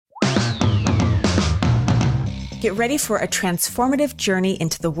Get ready for a transformative journey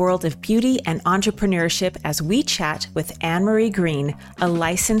into the world of beauty and entrepreneurship as we chat with Annemarie Greene, a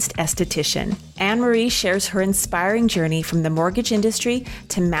licensed esthetician. Annemarie shares her inspiring journey from the mortgage industry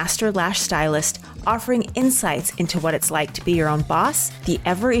to master lash stylist, offering insights into what it's like to be your own boss, the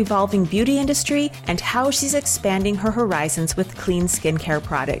ever-evolving beauty industry, and how she's expanding her horizons with clean skincare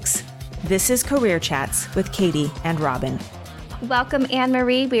products. This is Career Chats with Katie and Robin. Welcome,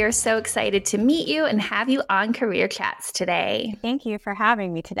 Annemarie. We are so excited to meet you and have you on Career Chats today. Thank you for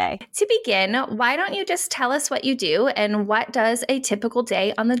having me today. To begin, why don't you just tell us what you do and what does a typical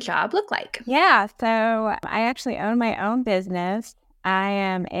day on the job look like? Yeah, so I actually own my own business. I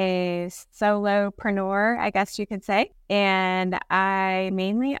am a solopreneur, I guess you could say, and I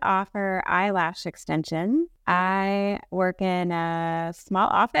mainly offer eyelash extensions. I work in a small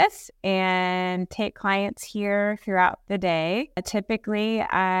office and take clients here throughout the day. Typically,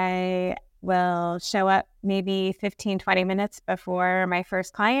 I will show up maybe 15, 20 minutes before my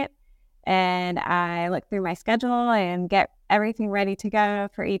first client, and I look through my schedule and get everything ready to go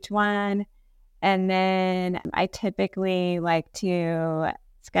for each one. And then I typically like to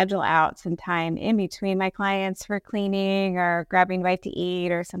schedule out some time in between my clients for cleaning or grabbing a bite to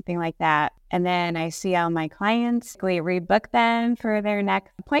eat or something like that. And then I see all my clients, we rebook them for their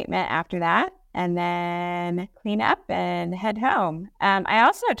next appointment after that, and then clean up and head home. I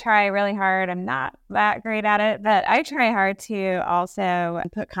also try really hard. I'm not that great at it, but I try hard to also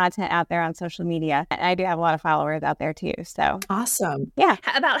put content out there on social media. And I do have a lot of followers out there too. So awesome. Yeah.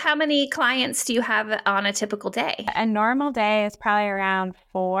 About how many clients do you have on a typical day? A normal day is probably around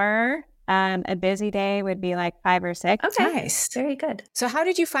 4. A busy day would be like 5 or 6. Okay. Nice. Very good. So how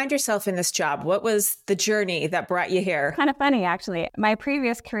did you find yourself in this job? What was the journey that brought you here? Kind of funny, actually. My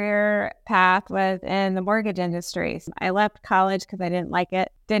previous career path was in the mortgage industry. So I left college because I didn't like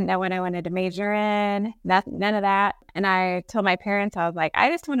it. Didn't know what I wanted to major in, none of that. And I told my parents, I was like,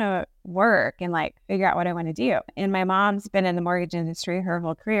 I just want to work and like figure out what I want to do. And my mom's been in the mortgage industry her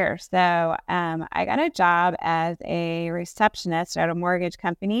whole career. So I got a job as a receptionist at a mortgage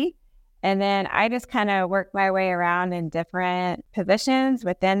company. And then I just kind of worked my way around in different positions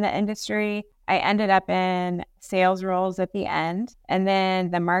within the industry. I ended up in sales roles at the end. And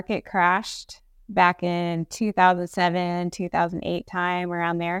then the market crashed back in 2007, 2008 time,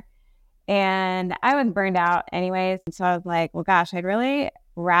 around there. And I was burned out anyways. And so I was like, well, gosh, I'd really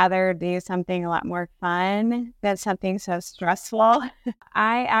rather do something a lot more fun than something so stressful.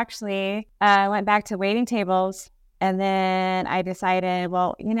 I actually went back to waiting tables. And then I decided,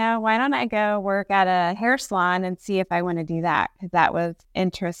 well, why don't I go work at a hair salon and see if I want to do that? Because that was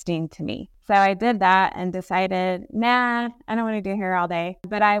interesting to me. So I did that and decided, nah, I don't want to do hair all day.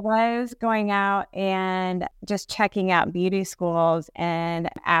 But I was going out and just checking out beauty schools and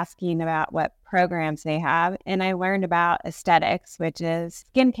asking about what programs they have. And I learned about aesthetics, which is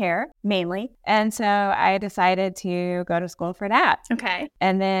skincare mainly. And so I decided to go to school for that. Okay.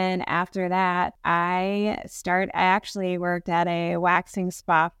 And then after that, I actually worked at a waxing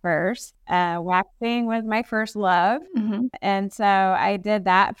spa first. Waxing was my first love. Mm-hmm. And so I did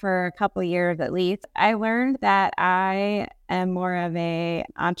that for a couple of years at least. I learned that I am more of an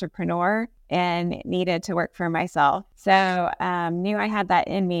entrepreneur and needed to work for myself. So knew I had that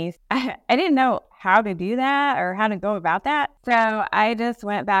in me. I didn't know how to do that or how to go about that. So I just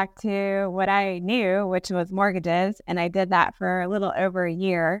went back to what I knew, which was mortgages. And I did that for a little over a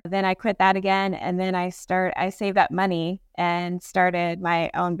year. Then I quit that again. And then I saved up money and started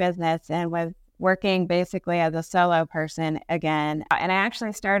my own business and was working basically as a solo person again. And I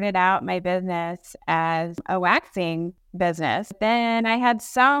actually started out my business as a waxing business. Then I had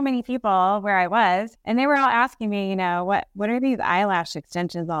so many people where I was, and they were all asking me, what are these eyelash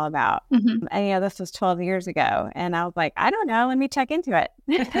extensions all about? Mm-hmm. And, this was 12 years ago. And I was like, I don't know, let me check into it.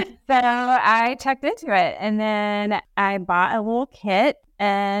 So I checked into it, and then I bought a little kit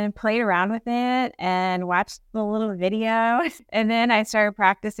and played around with it and watched the little video. And then I started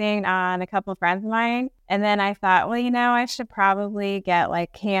practicing on a couple of friends of mine. And then I thought, well, I should probably get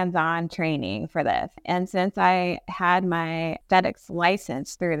like hands-on training for this. And since I had my aesthetics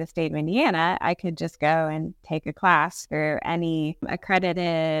license through the state of Indiana, I could just go and take a class through any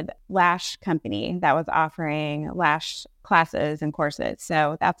accredited lash company that was offering lash classes and courses.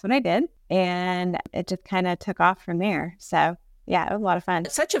 So that's what I did. And it just kind of took off from there. So yeah, it was a lot of fun.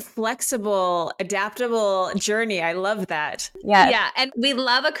 Such a flexible, adaptable journey. I love that. Yeah. And we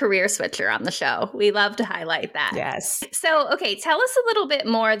love a career switcher on the show. We love to highlight that. Yes. So, okay, tell us a little bit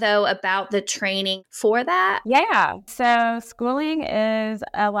more though about the training for that. Yeah. So schooling is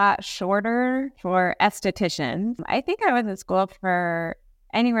a lot shorter for estheticians. I think I was in school for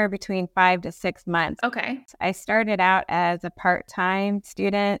anywhere between 5 to 6 months. Okay. I started out as a part-time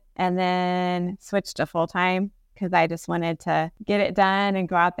student and then switched to full-time because I just wanted to get it done and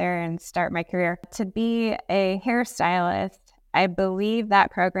go out there and start my career. To be a hairstylist, I believe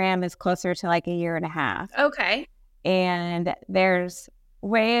that program is closer to like a year and a half. Okay. And there's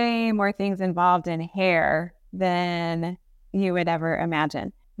way more things involved in hair than you would ever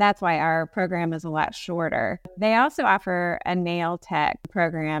imagine. That's why our program is a lot shorter. They also offer a nail tech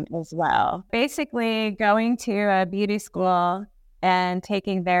program as well. Basically, going to a beauty school and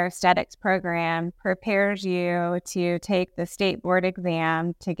taking their aesthetics program prepares you to take the state board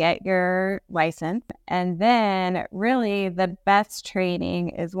exam to get your license. And then really the best training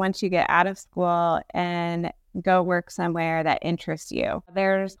is once you get out of school and go work somewhere that interests you.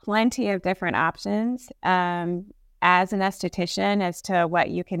 There's plenty of different options. As an esthetician as to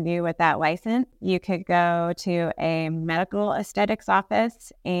what you can do with that license. You could go to a medical aesthetics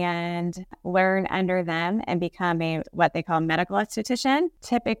office and learn under them and become what they call medical esthetician.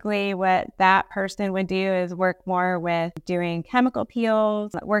 Typically, what that person would do is work more with doing chemical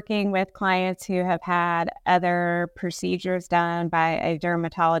peels, working with clients who have had other procedures done by a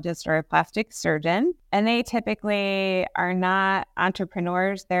dermatologist or a plastic surgeon. And they typically are not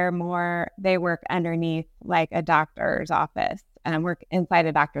entrepreneurs. They work underneath like a doctor's office and work inside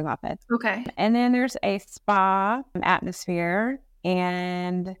a doctor's office. Okay. And then there's a spa atmosphere,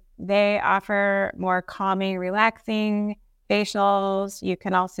 and they offer more calming, relaxing facials. You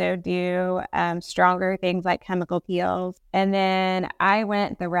can also do stronger things like chemical peels. And then I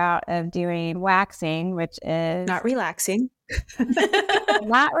went the route of doing waxing, which is Not relaxing.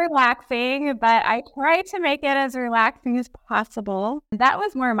 not relaxing, but I try to make it as relaxing as possible. That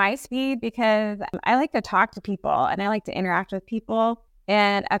was more my speed because I like to talk to people and I like to interact with people.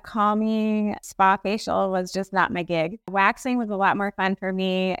 And a calming spa facial was just not my gig. Waxing was a lot more fun for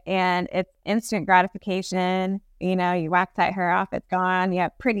me, and it's instant gratification. You know, you wax that hair off, it's gone. You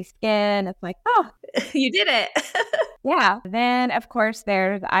have pretty skin. It's like, oh, You did it. yeah. Then, of course,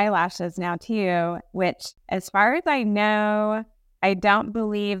 there's eyelashes now, too, which, as far as I know, I don't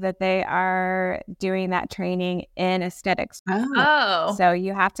believe that they are doing that training in aesthetics. Oh. So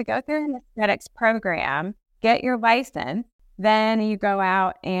you have to go through an aesthetics program, get your license. Then you go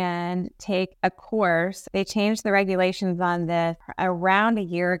out and take a course. They changed the regulations on this around a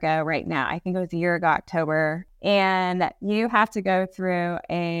year ago right now. I think it was a year ago, October. And you have to go through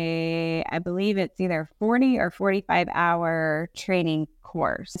I believe it's either 40 or 45-hour training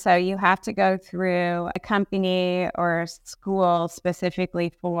course. So you have to go through a company or a school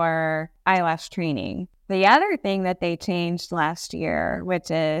specifically for eyelash training. The other thing that they changed last year,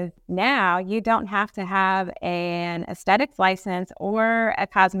 which is now you don't have to have an aesthetics license or a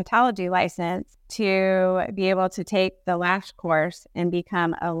cosmetology license to be able to take the lash course and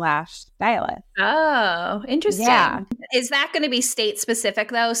become a lash stylist. Oh, interesting. Yeah. Is that going to be state specific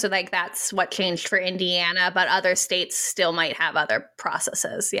though? So like that's what changed for Indiana, but other states still might have other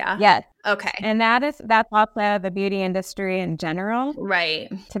processes. Yeah. Yes. Okay. And that's also the beauty industry in general.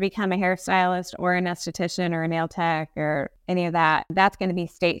 Right. To become a hairstylist or an esthetician or a nail tech or any of that, that's going to be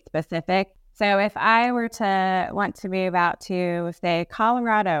state specific. So if I were to want to move out to, say,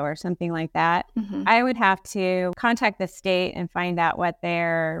 Colorado or something like that, I would have to contact the state and find out what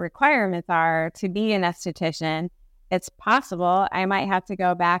their requirements are to be an esthetician. It's possible I might have to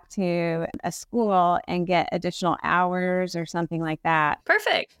go back to a school and get additional hours or something like that.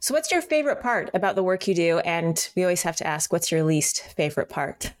 Perfect. So what's your favorite part about the work you do? And we always have to ask, what's your least favorite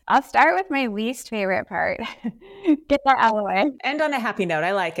part? I'll start with my least favorite part. Get that out of the way. And on a happy note,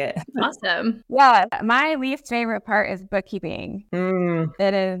 I like it. Awesome. Yeah, my least favorite part is bookkeeping.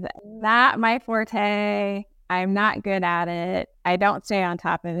 It is not my forte. I'm not good at it. I don't stay on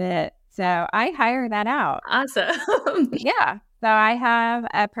top of it. So I hire that out. Awesome. Yeah. So I have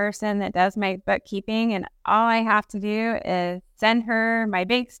a person that does my bookkeeping, and all I have to do is send her my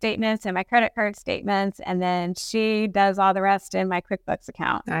bank statements and my credit card statements, and then she does all the rest in my QuickBooks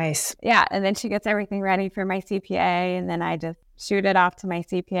account. Nice. Yeah. And then she gets everything ready for my CPA, and then I just shoot it off to my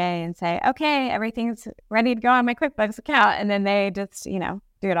CPA and say, okay, everything's ready to go on my QuickBooks account. And then they just,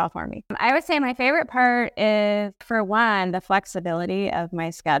 do it all for me. I would say my favorite part is, for one, the flexibility of my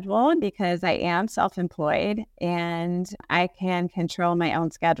schedule, because I am self-employed and I can control my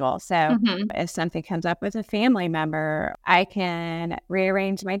own schedule. So if something comes up with a family member, I can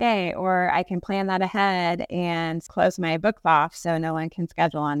rearrange my day, or I can plan that ahead and close my books off so no one can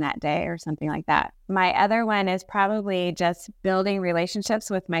schedule on that day or something like that. My other one is probably just building relationships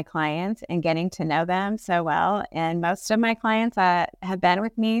with my clients and getting to know them so well. And most of my clients have been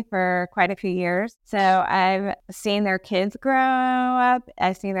with me for quite a few years. So I've seen their kids grow up.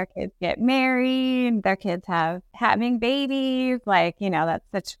 I've seen their kids get married. Their kids having babies. Like, that's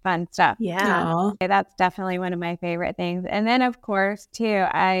such fun stuff. Yeah. Aww. That's definitely one of my favorite things. And then, of course, too,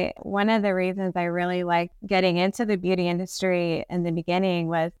 one of the reasons I really liked getting into the beauty industry in the beginning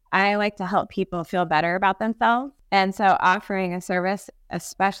was I like to help people feel better about themselves. And so offering a service,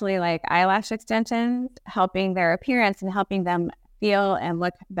 especially like eyelash extensions, helping their appearance and helping them feel and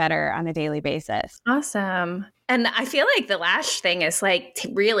look better on a daily basis. Awesome. And I feel like the lash thing is like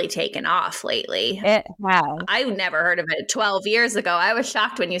really taken off lately. It has. I never heard of it 12 years ago. I was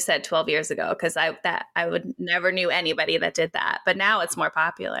shocked when you said 12 years ago because I would never knew anybody that did that. But now it's more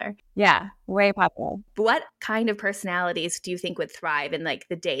popular. Yeah, way popular. What kind of personalities do you think would thrive in like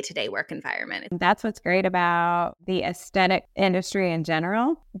the day-to-day work environment? That's what's great about the aesthetic industry in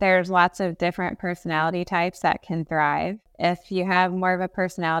general. There's lots of different personality types that can thrive. If you have more of a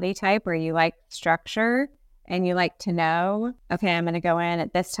personality type where you like structure and you like to know, okay, I'm going to go in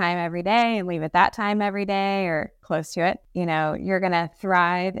at this time every day and leave at that time every day or close to it, you're going to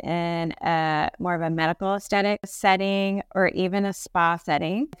thrive in more of a medical aesthetic setting or even a spa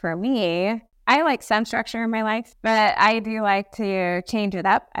setting. For me, I like some structure in my life, but I do like to change it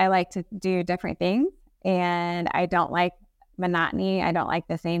up. I like to do different things, and I don't like monotony. I don't like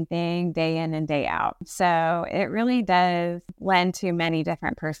the same thing day in and day out. So it really does lend to many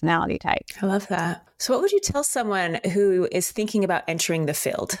different personality types. I love that. So what would you tell someone who is thinking about entering the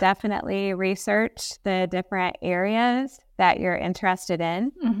field? Definitely research the different areas that you're interested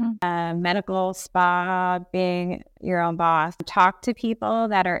in. Medical, spa, being your own boss. Talk to people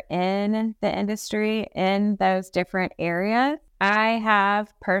that are in the industry in those different areas. I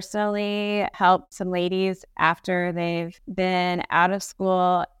have personally helped some ladies after they've been out of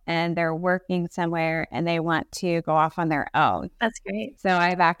school and they're working somewhere and they want to go off on their own. That's great. So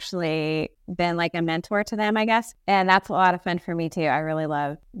I've actually been like a mentor to them, I guess. And that's a lot of fun for me too. I really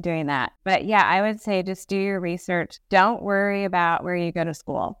love doing that. But yeah, I would say just do your research. Don't worry about where you go to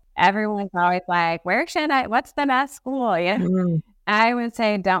school. Everyone's always like, what's the best school? I would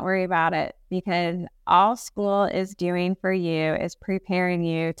say don't worry about it, because all school is doing for you is preparing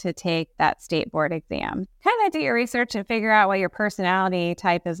you to take that state board exam. Kind of do your research and figure out what your personality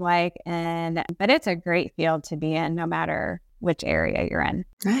type is like. But it's a great field to be in no matter which area you're in.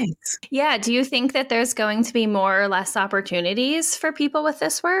 Nice. Yeah. Do you think that there's going to be more or less opportunities for people with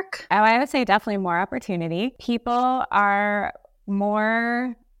this work? Oh, I would say definitely more opportunity. People are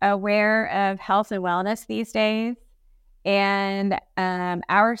more aware of health and wellness these days. And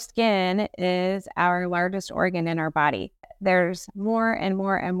our skin is our largest organ in our body. There's more and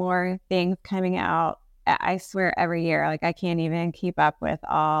more and more things coming out, I swear, every year. Like, I can't even keep up with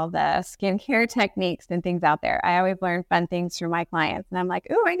all the skincare techniques and things out there. I always learn fun things from my clients. And I'm like,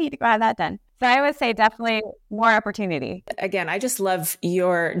 ooh, I need to go have that done. So I would say definitely more opportunity. Again, I just love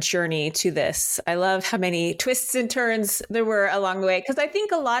your journey to this. I love how many twists and turns there were along the way, because I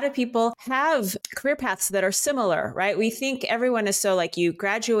think a lot of people have career paths that are similar, right? We think everyone is so like, you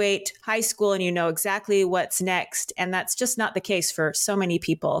graduate high school and you know exactly what's next. And that's just not the case for so many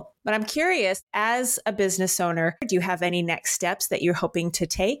people. But I'm curious, as a business owner, do you have any next steps that you're hoping to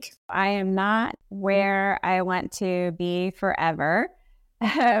take? I am not where I want to be forever.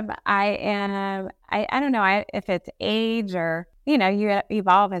 I don't know if it's age or, you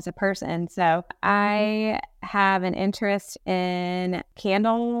evolve as a person. So I have an interest in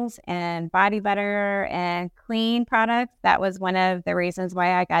candles and body butter and clean products. That was one of the reasons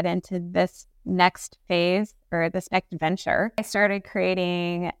why I got into this next phase or this next venture. I started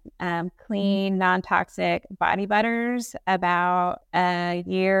creating clean, non-toxic body butters about a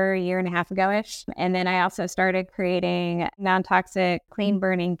year and a half ago-ish. And then I also started creating non-toxic, clean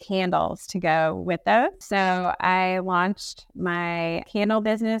burning candles to go with those. So I launched my candle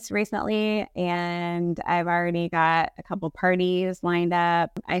business recently, and I've already got a couple parties lined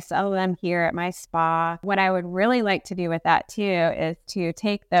up. I sell them here at my spa. What I would really like to do with that too is to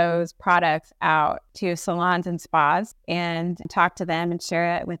take those products out to salons and spas and talk to them and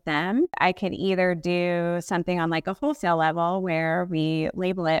share it with them. I could either do something on like a wholesale level where we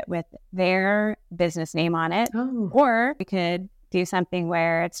label it with their business name on it, or we could do something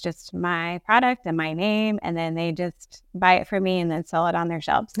where it's just my product and my name, and then they just buy it from me and then sell it on their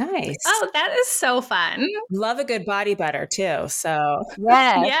shelves. Nice. Oh, that is so fun. Love a good body butter too. So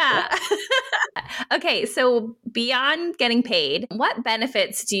Yes. Yeah. Okay, so beyond getting paid, what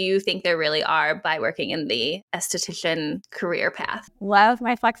benefits do you think there really are by working in the esthetician career path? Love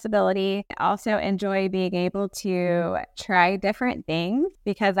my flexibility. Also enjoy being able to try different things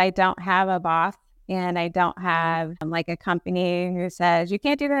because I don't have a boss and I don't have like a company who says, you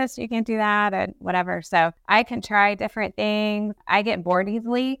can't do this, you can't do that, and whatever. So I can try different things. I get bored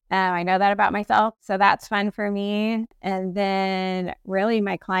easily. I know that about myself. So that's fun for me. And then really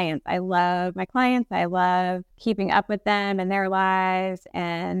my clients. I love my clients. I love keeping up with them and their lives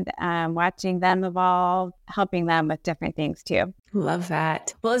and watching them evolve, helping them with different things too. Love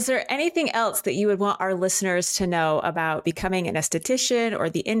that. Well, is there anything else that you would want our listeners to know about becoming an esthetician or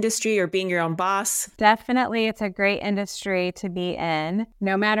the industry or being your own boss? Definitely, it's a great industry to be in.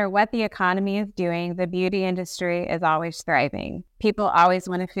 No matter what the economy is doing, the beauty industry is always thriving. People always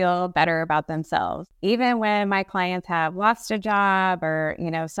want to feel better about themselves. Even when my clients have lost a job or,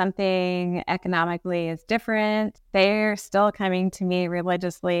 something economically is different, they're still coming to me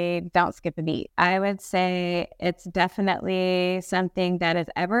religiously. Don't skip a beat. I would say it's definitely something that is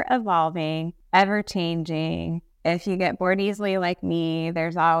ever evolving, ever changing. If you get bored easily like me,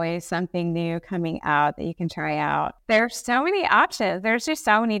 there's always something new coming out that you can try out. There's so many options. There's just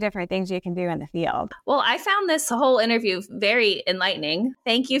so many different things you can do in the field. Well, I found this whole interview very enlightening.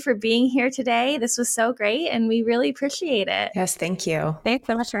 Thank you for being here today. This was so great, and we really appreciate it. Yes, thank you. Thanks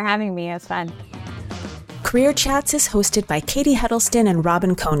so much for having me. It was fun. Career Chats is hosted by Katie Huddleston and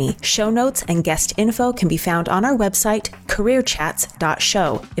Robin Coney. Show notes and guest info can be found on our website,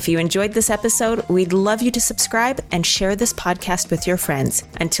 careerchats.show. If you enjoyed this episode, we'd love you to subscribe and share this podcast with your friends.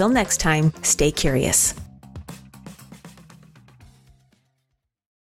 Until next time, stay curious.